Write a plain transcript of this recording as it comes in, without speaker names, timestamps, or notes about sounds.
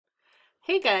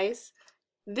Hey guys,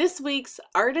 this week's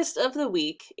Artist of the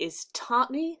Week is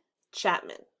Chatmon.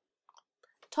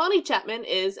 Tawny Chatmon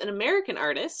is an American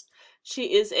artist.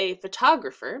 She is a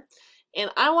photographer,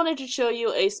 and I wanted to show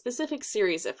you a specific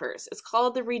series of hers. It's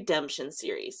called the Redemption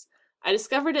series. I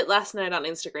discovered it last night on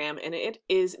Instagram, and it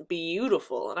is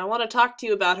beautiful, and I want to talk to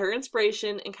you about her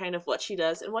inspiration and kind of what she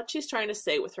does and what she's trying to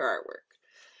say with her artwork.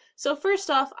 So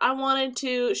first off, I wanted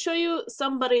to show you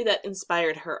somebody that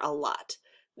inspired her a lot.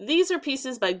 These are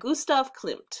pieces by Gustav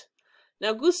Klimt.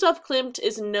 Now, Gustav Klimt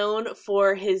is known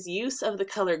for his use of the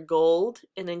color gold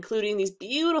and including these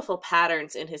beautiful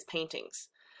patterns in his paintings.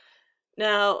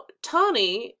 Now,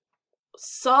 Tawny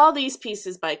saw these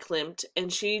pieces by Klimt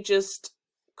and she just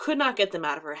could not get them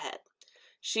out of her head.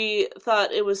 She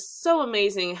thought it was so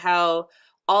amazing how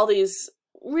all these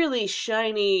really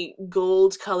shiny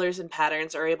gold colors and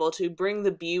patterns are able to bring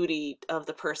the beauty of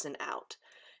the person out.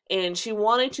 And she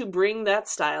wanted to bring that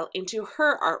style into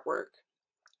her artwork.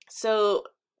 So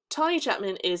Tawny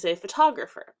Chatmon is a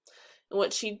photographer. And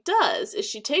what she does is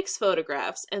she takes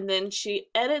photographs and then she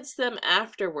edits them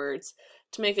afterwards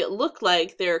to make it look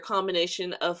like they're a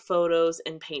combination of photos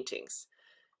and paintings.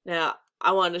 Now,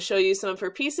 I wanted to show you some of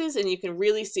her pieces and you can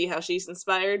really see how she's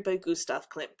inspired by Gustav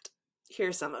Klimt. Here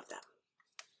are some of them.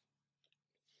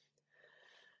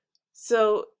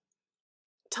 So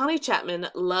Tawny Chatmon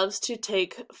loves to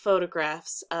take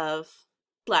photographs of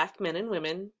Black men and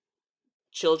women,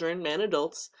 children and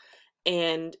adults,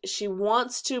 and she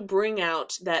wants to bring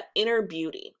out that inner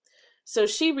beauty. So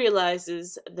she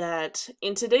realizes that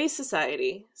in today's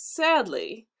society,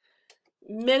 sadly,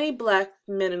 many Black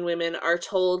men and women are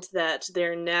told that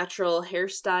their natural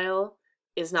hairstyle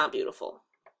is not beautiful,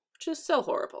 which is so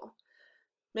horrible.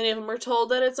 Many of them are told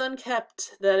that it's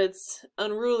unkempt, that it's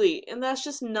unruly, and that's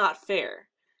just not fair.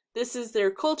 This is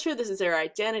their culture, this is their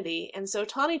identity, and so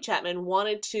Tawny Chatmon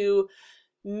wanted to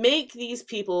make these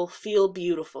people feel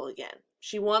beautiful again.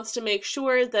 She wants to make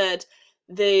sure that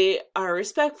they are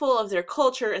respectful of their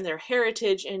culture and their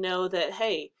heritage and know that,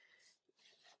 hey,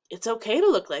 it's okay to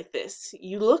look like this.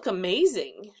 You look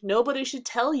amazing. Nobody should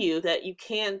tell you that you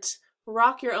can't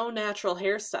rock your own natural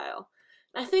hairstyle.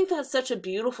 I think that's such a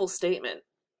beautiful statement.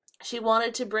 She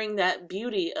wanted to bring that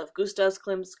beauty of Gustav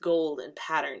Klimt's gold and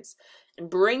patterns and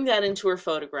bring that into her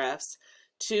photographs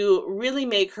to really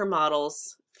make her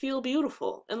models feel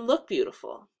beautiful and look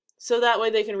beautiful. So that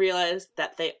way they can realize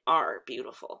that they are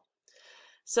beautiful.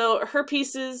 So her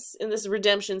pieces in this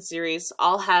Redemption series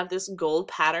all have this gold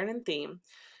pattern and theme.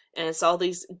 And it's all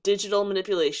these digital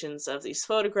manipulations of these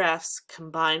photographs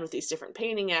combined with these different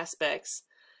painting aspects.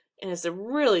 And it's a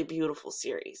really beautiful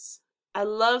series. I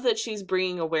love that she's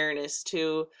bringing awareness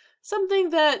to something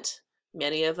that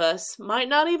many of us might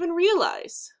not even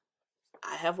realize.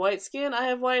 I have white skin, I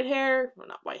have white hair, well,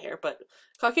 not white hair, but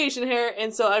Caucasian hair,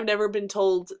 and so I've never been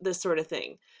told this sort of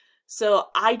thing. So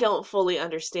I don't fully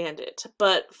understand it,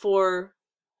 but for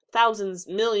thousands,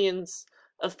 millions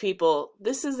of people,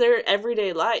 this is their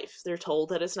everyday life. They're told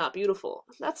that it's not beautiful.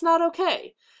 That's not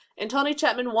okay. And Tawny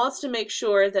Chatmon wants to make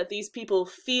sure that these people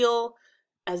feel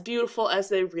as beautiful as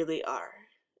they really are.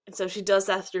 And so she does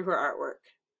that through her artwork.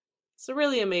 It's a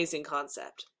really amazing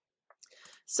concept.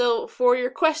 So for your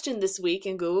question this week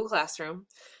in Google Classroom,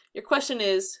 your question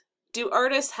is, do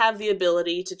artists have the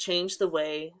ability to change the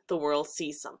way the world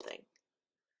sees something?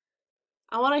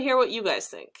 I want to hear what you guys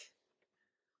think.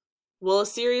 Will a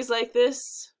series like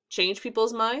this change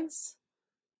people's minds?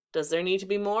 Does there need to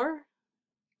be more?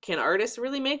 Can artists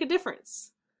really make a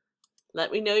difference?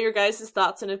 Let me know your guys'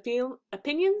 thoughts and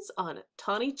opinions on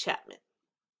Tawny Chatmon.